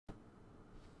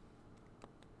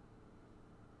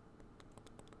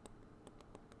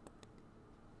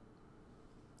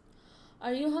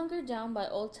Are you hungered down by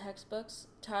old textbooks,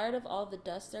 tired of all the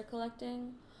dust they're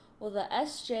collecting? Well, the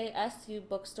SJSU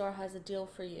Bookstore has a deal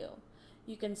for you.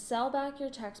 You can sell back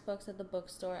your textbooks at the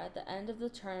bookstore at the end of the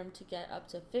term to get up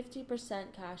to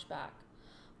 50% cash back.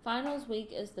 Finals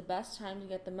week is the best time to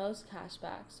get the most cash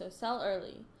back, so sell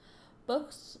early.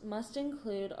 Books must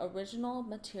include original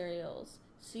materials,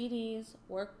 CDs,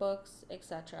 workbooks,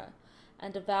 etc.,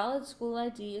 and a valid school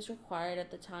ID is required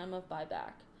at the time of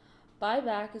buyback.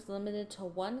 Buyback is limited to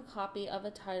one copy of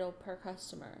a title per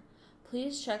customer.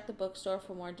 Please check the bookstore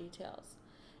for more details.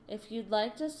 If you'd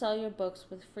like to sell your books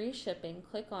with free shipping,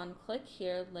 click on Click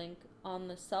Here link on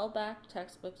the Sell Back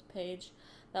Textbooks page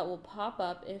that will pop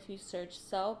up if you search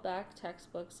Sell Back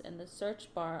Textbooks in the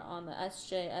search bar on the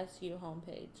SJSU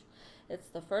homepage. It's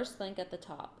the first link at the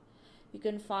top. You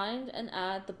can find and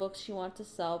add the books you want to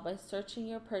sell by searching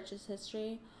your purchase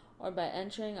history or by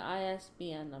entering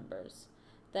ISBN numbers.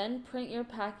 Then print your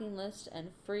packing list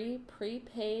and free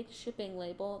prepaid shipping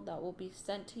label that will be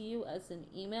sent to you as an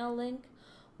email link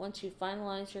once you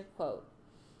finalize your quote.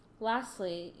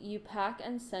 Lastly, you pack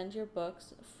and send your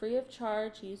books free of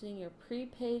charge using your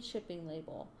prepaid shipping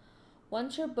label.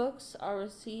 Once your books are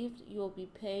received, you will be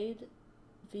paid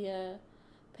via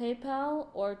PayPal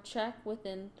or check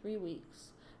within 3 weeks.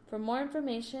 For more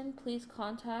information, please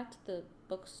contact the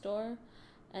bookstore.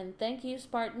 And thank you,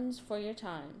 Spartans, for your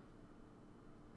time.